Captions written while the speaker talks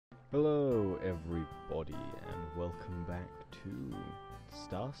Hello everybody and welcome back to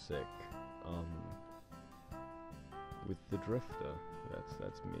Starsick, with the Drifter.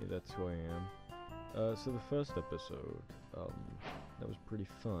 That's me, that's who I am. So the first episode, that was pretty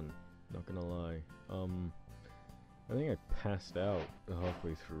fun, not gonna lie. I think I passed out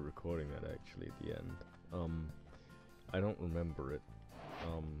halfway through recording that actually at the end. I don't remember it.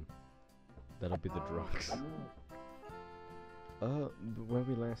 That'll be the drugs. Where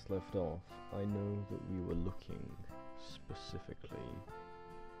we last left off, I know that we were looking specifically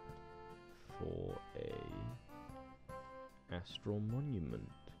for a astral monument.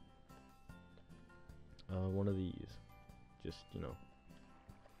 One of these. Just, you know,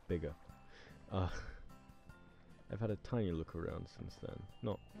 bigger. I've had a tiny look around since then.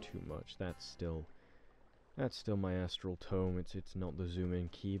 Not too much. That's still my Astral Tome. It's not the zoom in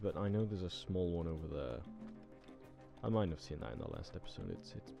key, but I know there's a small one over there. I might have seen that in the last episode.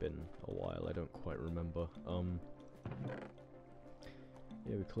 It's been a while. I don't quite remember.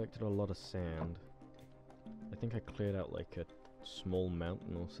 Yeah, we collected a lot of sand. I think I cleared out like a small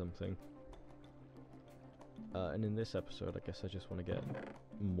mountain or something. And in this episode, I guess I just want to get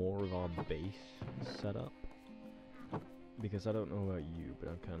more of our base set up, because I don't know about you, but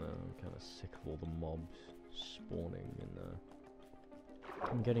I'm kind of sick of all the mobs spawning and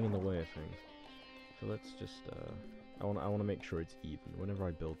I'm getting in the way of things. So let's just I want to make sure it's even. Whenever I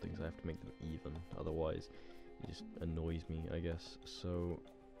build things, I have to make them even. Otherwise, it just annoys me, I guess. So,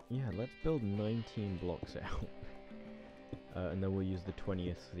 yeah, let's build 19 blocks out. And then we'll use the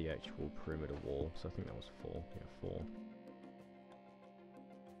 20th for the actual perimeter wall. So I think that was 4. Yeah, 4.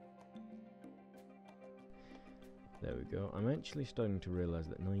 There we go. I'm actually starting to realize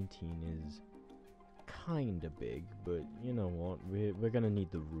that 19 is kinda big, but you know what? We're gonna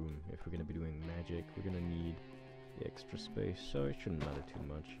need the room if we're gonna be doing magic. We're gonna need the extra space, so it shouldn't matter too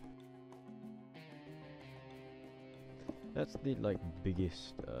much. That's the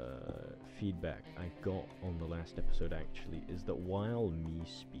biggest feedback I got on the last episode actually, is that while me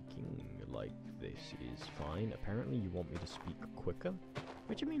speaking like this is fine, apparently you want me to speak quicker,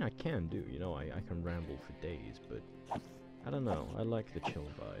 which I mean I can do, you know, I can ramble for days, but I don't know, I like the chill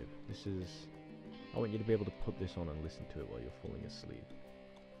vibe. I want you to be able to put this on and listen to it while you're falling asleep.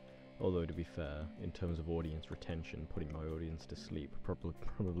 Although, to be fair, in terms of audience retention, putting my audience to sleep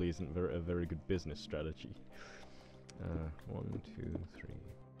probably isn't a very good business strategy. 1, 2, 3.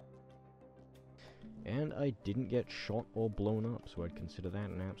 And I didn't get shot or blown up, so I'd consider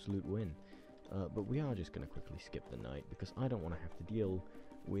that an absolute win. But we are just going to quickly skip the night, because I don't want to have to deal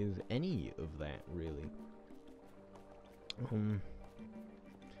with any of that, really.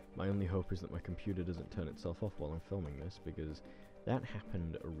 My only hope is that my computer doesn't turn itself off while I'm filming this, because that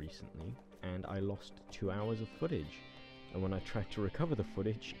happened recently, and I lost 2 hours of footage. And when I tried to recover the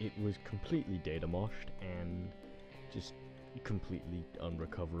footage, it was completely data moshed and just completely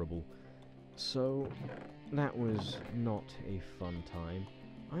unrecoverable. So that was not a fun time.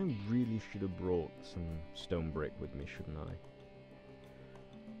 I really should have brought some stone brick with me, shouldn't I?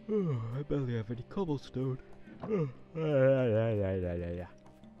 Oh, I barely have any cobblestone.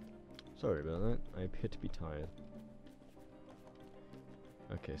 Sorry about that, I appear to be tired.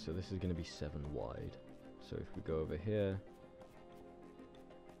 Okay, so this is going to be 7 wide. So if we go over here,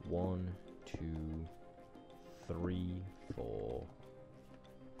 1, 2, 3, 4,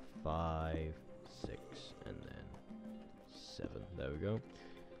 5, 6, and then 7. There we go.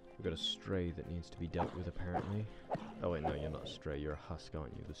 We've got a stray that needs to be dealt with, apparently. Oh wait, no, you're not a stray, you're a husk,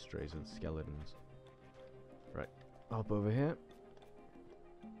 aren't you? The strays are the skeletons. Right, up over here.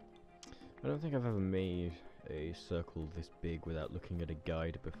 I don't think I've ever made a circle this big without looking at a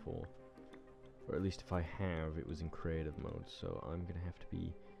guide before. Or at least if I have, it was in creative mode, so I'm gonna have to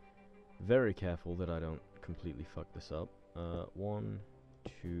be very careful that I don't completely fuck this up. 1,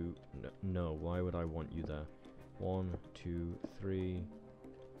 2, no, why would I want you there? 1, 2, 3,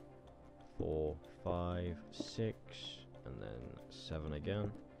 4, 5, 6, and then 7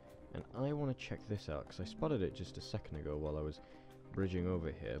 again. And I want to check this out, because I spotted it just a second ago while I was bridging over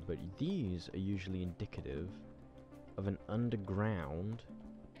here, but these are usually indicative of an underground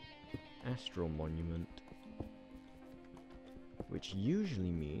astral monument, which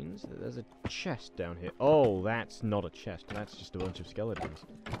usually means that there's a chest down here. Oh, that's not a chest, that's just a bunch of skeletons.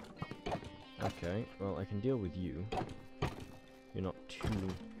 Okay, well, I can deal with you. You're not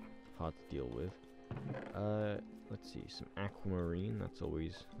too hard to deal with. Let's see, some aquamarine, that's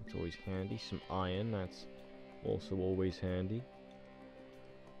always handy. Some iron, that's also always handy.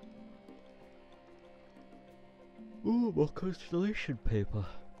 Ooh, more constellation paper.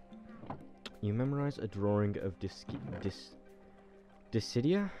 You memorize a drawing of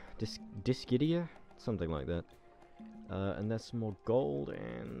Dissidia? Discidia? Something like that. And there's some more gold,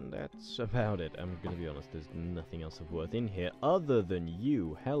 and that's about it. I'm gonna be honest, there's nothing else of worth in here other than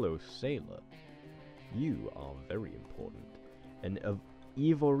you. Hello, sailor. You are very important. An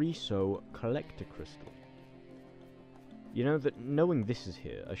Ivoriso collector crystal. You know, that knowing this is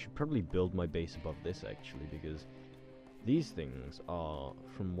here, I should probably build my base above this, actually, because these things are,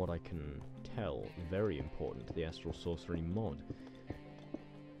 from what I can tell, very important to the Astral Sorcery mod.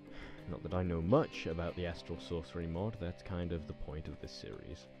 Not that I know much about the Astral Sorcery mod, that's kind of the point of this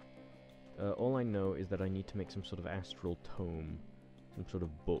series. All I know is that I need to make some sort of Astral Tome, some sort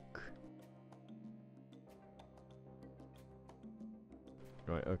of book.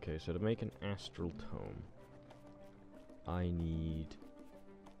 Right, okay, so to make an Astral Tome, I need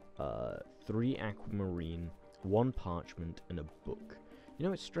 3 aquamarine, 1 parchment, and a book. You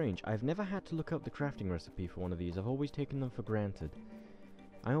know, it's strange, I've never had to look up the crafting recipe for one of these, I've always taken them for granted.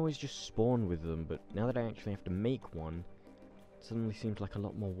 I always just spawn with them, but now that I actually have to make one, it suddenly seems like a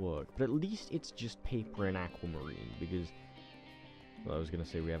lot more work. But at least it's just paper and aquamarine, because, well, I was going to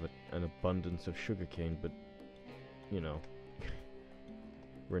say we have an abundance of sugarcane, but, you know,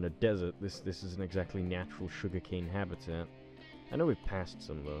 we're in a desert. This isn't exactly natural sugarcane habitat. I know we've passed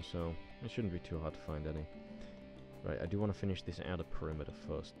some, though, so it shouldn't be too hard to find any. Right, I do want to finish this outer perimeter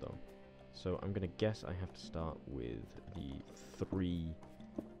first, though. So I'm going to guess I have to start with the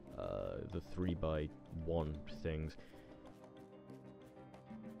 3x1 things.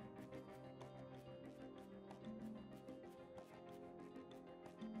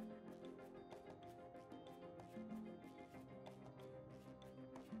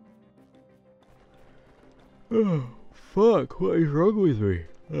 Oh, fuck, what is wrong with me?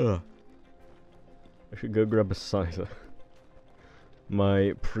 Ugh. I should go grab a cider.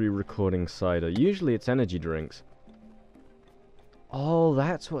 My pre-recording cider. Usually it's energy drinks. Oh,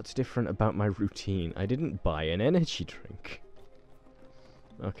 that's what's different about my routine. I didn't buy an energy drink.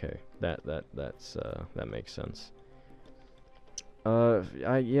 Okay, that makes sense.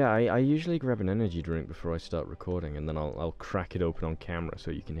 I usually grab an energy drink before I start recording, and then I'll crack it open on camera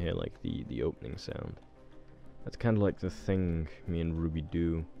so you can hear like the opening sound. That's kind of like the thing me and Ruby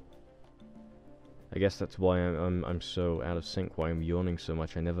do. I guess that's why I'm so out of sync. Why I'm yawning so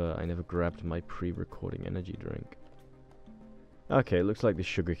much. I never grabbed my pre-recording energy drink. Okay, it looks like the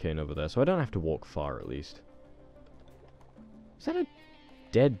sugarcane over there, so I don't have to walk far at least. Is that a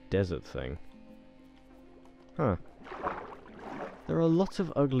dead desert thing? Huh. There are lots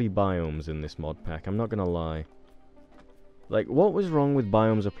of ugly biomes in this mod pack, I'm not gonna lie. Like, what was wrong with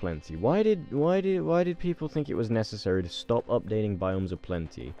Biomes of Plenty? Why did people think it was necessary to stop updating Biomes of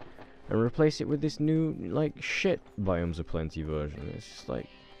Plenty and replace it with this new, like, shit Biomes of Plenty version? It's just like,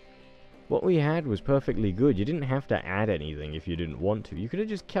 what we had was perfectly good. You didn't have to add anything if you didn't want to. You could have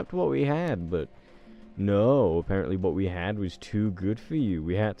just kept what we had, but no, apparently what we had was too good for you.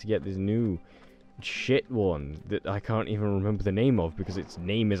 We had to get this new shit one that I can't even remember the name of because its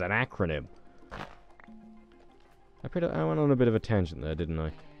name is an acronym. I went on a bit of a tangent there, didn't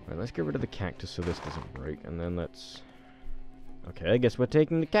I? Right, let's get rid of the cactus so this doesn't break, and then let's... Okay, I guess we're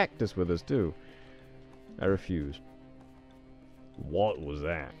taking the cactus with us, too. I refuse. What was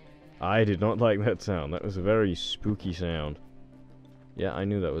that? I did not like that sound. That was a very spooky sound. Yeah, I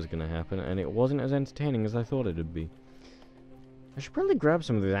knew that was going to happen, and it wasn't as entertaining as I thought it would be. I should probably grab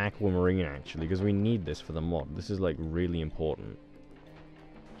some of this aquamarine, actually, because we need this for the mod. This is, like, really important.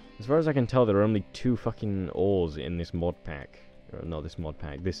 As far as I can tell, there are only 2 fucking ores in this mod pack. Or, not this mod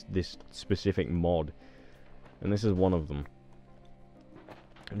pack, this specific mod. And this is one of them.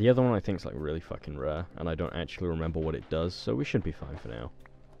 The other one I think is like really fucking rare, and I don't actually remember what it does, so we should be fine for now.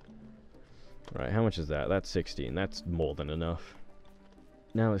 Right, how much is that? That's 16, that's more than enough.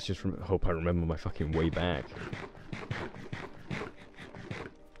 Now let's just hope I remember my fucking way back.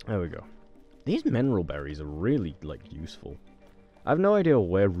 There we go. These mineral berries are really, like, useful. I have no idea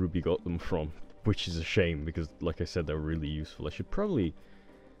where Ruby got them from, which is a shame, because, like I said, they're really useful. I should probably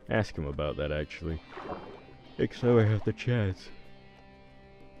ask him about that, actually. So I have the chance.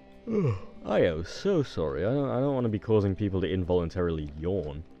 I am so sorry. I don't want to be causing people to involuntarily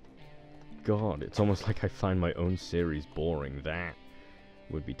yawn. God, it's almost like I find my own series boring. That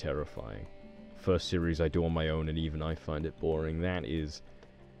would be terrifying. First series I do on my own, and even I find it boring. That is...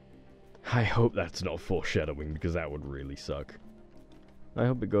 I hope that's not foreshadowing, because that would really suck. I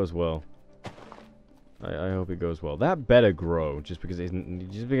hope it goes well. I hope it goes well. That better grow, just because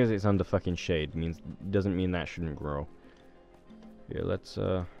it's under fucking shade doesn't mean that shouldn't grow. Here, let's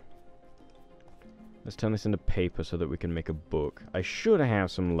turn this into paper so that we can make a book. I should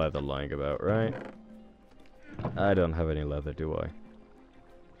have some leather lying about, right? I don't have any leather, do I?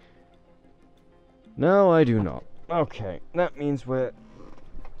 No, I do not. Okay, that means we're...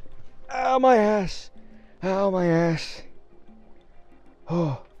 Ow, my ass! Ow, my ass!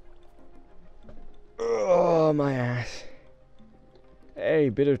 Oh. Oh, my ass. Hey,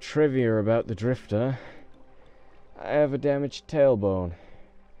 bit of trivia about the Drifter. I have a damaged tailbone.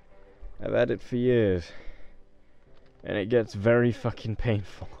 I've had it for years. And it gets very fucking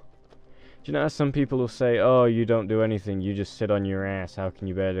painful. Do you know how some people will say, oh, you don't do anything, you just sit on your ass, how can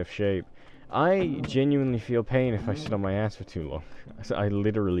you be out of shape? I genuinely feel pain if I sit on my ass for too long. I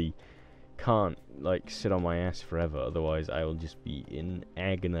literally can't, like, sit on my ass forever, otherwise I will just be in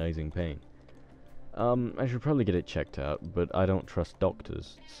agonizing pain. I should probably get it checked out, but I don't trust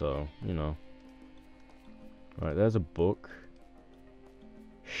doctors, so, you know. Right, there's a book.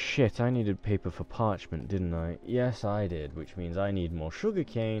 Shit, I needed paper for parchment, didn't I? Yes, I did, which means I need more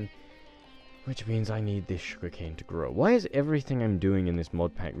sugarcane, which means I need this sugarcane to grow. Why is everything I'm doing in this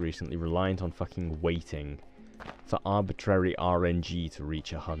mod pack recently reliant on fucking waiting for arbitrary RNG to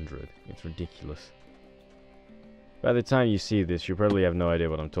reach 100? It's ridiculous. By the time you see this, you probably have no idea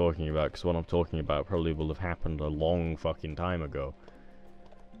what I'm talking about, because what I'm talking about probably will have happened a long fucking time ago.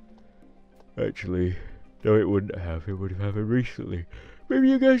 Actually, no, it wouldn't have. It would have happened recently. Maybe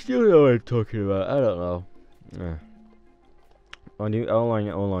you guys still know what I'm talking about. I don't know. All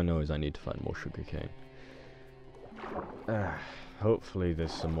I know is I need to find more sugarcane. Hopefully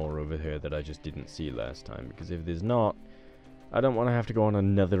there's some more over here that I just didn't see last time, because if there's not, I don't want to have to go on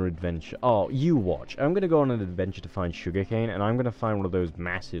another adventure. Oh, you watch. I'm going to go on an adventure to find sugarcane, and I'm going to find one of those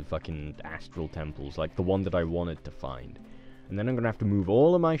massive fucking Astral Temples, like the one that I wanted to find. And then I'm going to have to move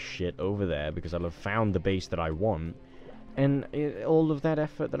all of my shit over there, because I'll have found the base that I want. And all of that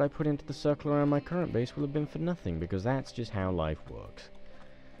effort that I put into the circle around my current base will have been for nothing, because that's just how life works.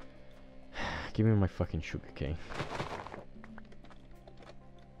 Give me my fucking sugarcane.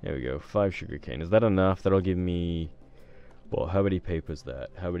 There we go, 5 sugarcane. Is that enough? That'll give me... Well, how many paper is that?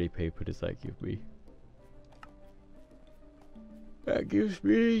 How many paper does that give me? That gives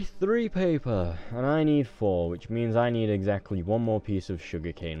me 3 paper, and I need 4, which means I need exactly 1 more piece of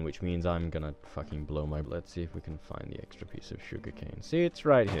sugarcane, which means I'm gonna fucking blow my... Let's see if we can find the extra piece of sugarcane. See, it's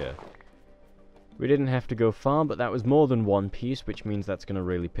right here. We didn't have to go far, but that was more than 1 piece, which means that's gonna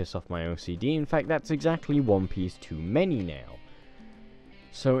really piss off my OCD. In fact, that's exactly 1 piece too many now.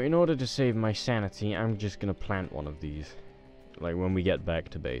 So, in order to save my sanity, I'm just gonna plant one of these. Like, when we get back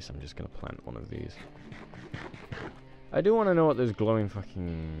to base, I'm just gonna plant one of these. I do want to know what those glowing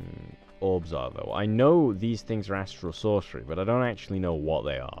fucking orbs are, though. I know these things are Astral Sorcery, but I don't actually know what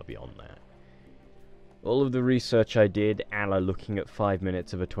they are beyond that. All of the research I did, a la looking at 5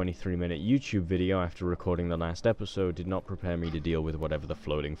 minutes of a 23-minute YouTube video after recording the last episode, did not prepare me to deal with whatever the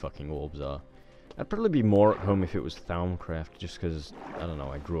floating fucking orbs are. I'd probably be more at home if it was Thaumcraft, just because, I don't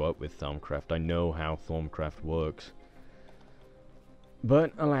know, I grew up with Thaumcraft. I know how Thaumcraft works.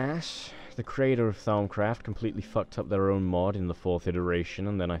 But, alas, the creator of Thaumcraft completely fucked up their own mod in the 4th iteration,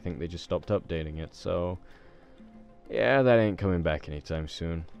 and then I think they just stopped updating it, so... Yeah, that ain't coming back anytime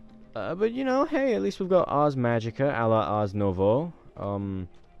soon. But, you know, hey, at least we've got Ars Magica, a la Ars Novo,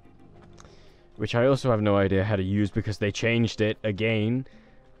 which I also have no idea how to use because they changed it again.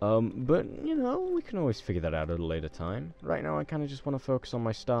 But, you know, we can always figure that out at a later time. Right now, I kind of just want to focus on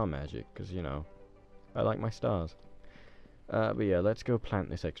my star magic, because, you know, I like my stars. But yeah, let's go plant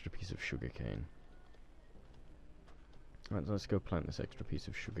this extra piece of sugarcane. Let's go plant this extra piece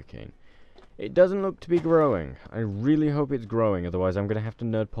of sugarcane. It doesn't look to be growing. I really hope it's growing, otherwise I'm gonna have to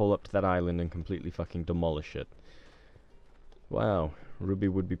nerd pole up to that island and completely fucking demolish it. Wow, Ruby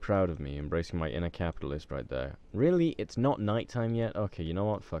would be proud of me, embracing my inner capitalist right there. Really? It's not nighttime yet? Okay, you know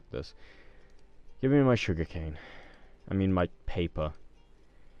what? Fuck this. Give me my sugarcane. I mean my paper.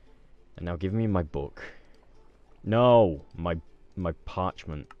 And now give me my book. No! My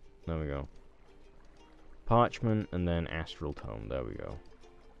parchment. There we go. Parchment and then Astral Tome. There we go.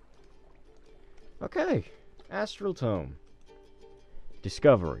 Okay. Astral Tome.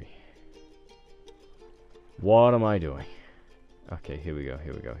 Discovery. What am I doing? Okay, here we go,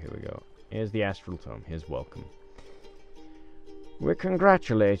 here we go, here we go. Here's the Astral Tome. Here's welcome. We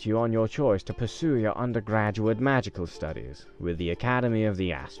congratulate you on your choice to pursue your undergraduate magical studies with the Academy of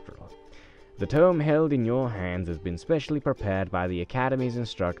the Astral. The tome held in your hands has been specially prepared by the Academy's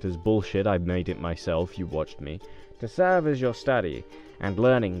instructors, bullshit, I made it myself, you watched me, to serve as your study and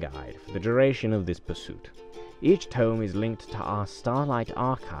learning guide for the duration of this pursuit. Each tome is linked to our Starlight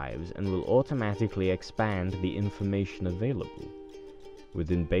archives and will automatically expand the information available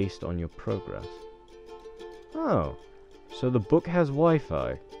based on your progress. Oh, so the book has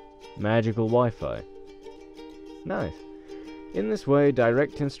Wi-Fi. Magical Wi-Fi. Nice. In this way,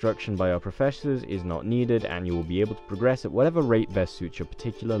 direct instruction by our professors is not needed, and you will be able to progress at whatever rate best suits your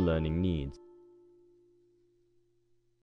particular learning needs.